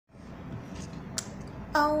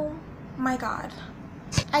Oh my god.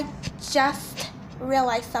 I just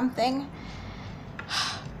realized something.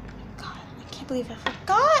 God, I can't believe I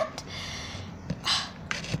forgot.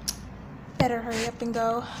 Better hurry up and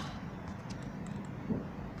go.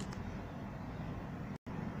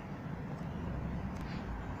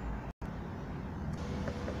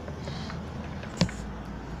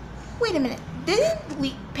 Wait a minute. Didn't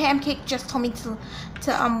Pancake just told me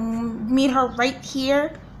to meet her right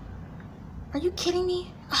here? Are you kidding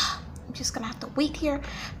me? I'm just gonna have to wait here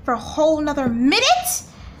for a whole nother minute?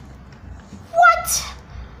 What?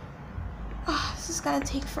 This is gonna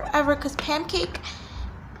take forever because Pancake,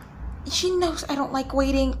 she knows I don't like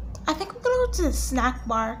waiting. I think I'm gonna go to the snack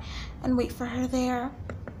bar and wait for her there.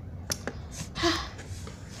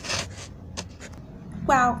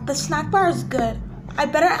 Wow, the snack bar is good. I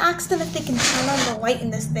better ask them if they can turn on the light in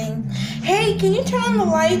this thing. Hey, can you turn on the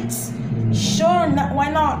lights? Sure, why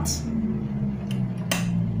not?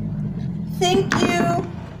 Thank you.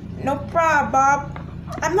 No problem, Bob.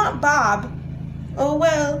 I'm not Bob. Oh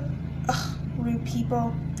well. Ugh, rude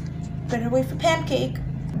people. Better wait for Pancake.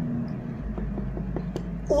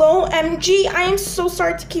 Hello, MG. I am so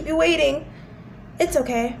sorry to keep you waiting. It's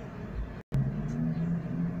okay.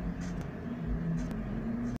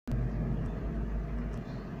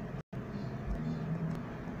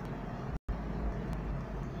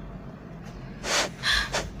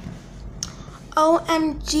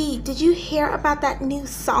 OMG, did you hear about that new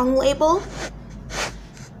song label?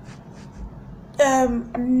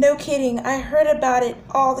 No kidding. I heard about it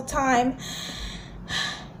all the time.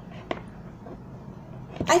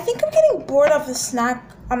 I think I'm getting bored of the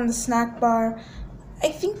snack bar. I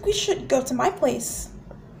think we should go to my place.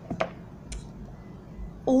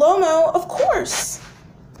 Lomo, of course.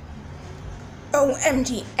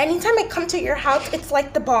 OMG, anytime I come to your house, it's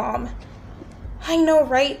like the bomb. I know,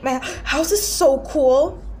 right? My house is so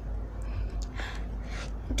cool.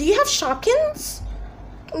 Do you have Shopkins?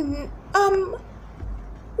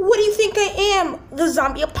 What do you think I am? The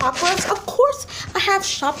zombie apocalypse? Of course I have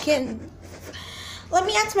Shopkins. Let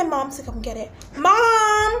me ask my mom to come get it.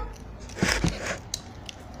 Mom!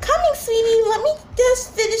 Coming, sweetie. Let me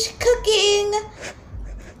just finish cooking.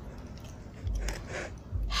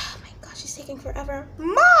 Oh my gosh, she's taking forever.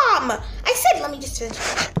 Mom! I said let me just finish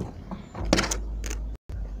cooking.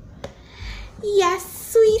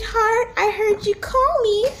 Yes, sweetheart, I heard you call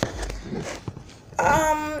me.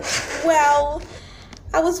 Well,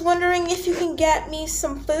 I was wondering if you can get me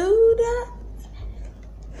some food.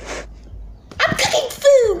 I'm cooking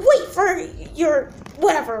food! Wait for your,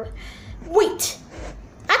 whatever. Wait.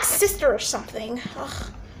 Ask sister or something.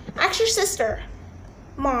 Ugh. Ask your sister.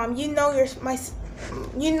 Mom, you know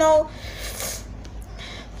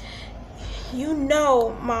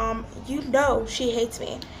Mom, you know she hates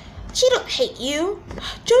me. She don't hate you.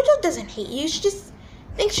 Jojo doesn't hate you. She just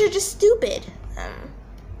thinks you're just stupid.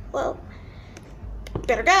 Well,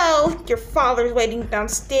 better go. Your father's waiting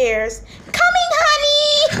downstairs. Coming,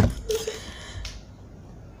 honey!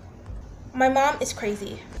 My mom is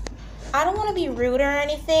crazy. I don't want to be rude or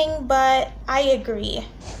anything, but I agree.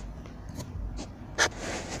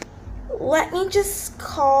 Let me just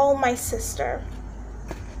call my sister.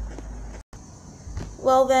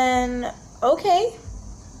 Well then, okay.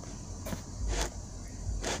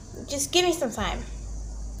 Just give me some time.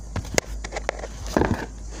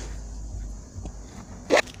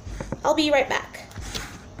 I'll be right back.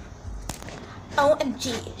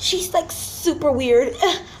 OMG, she's like super weird.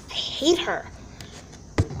 Ugh, I hate her.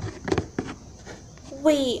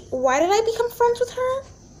 Wait, why did I become friends with her?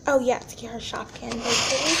 Oh yeah, to get her Shopkin. I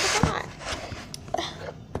totally forgot.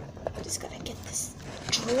 I'm just gonna get this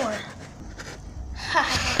drawer. Ha ha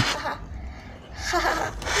ha ha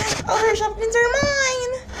ha. Oh, her Shopkins are mine.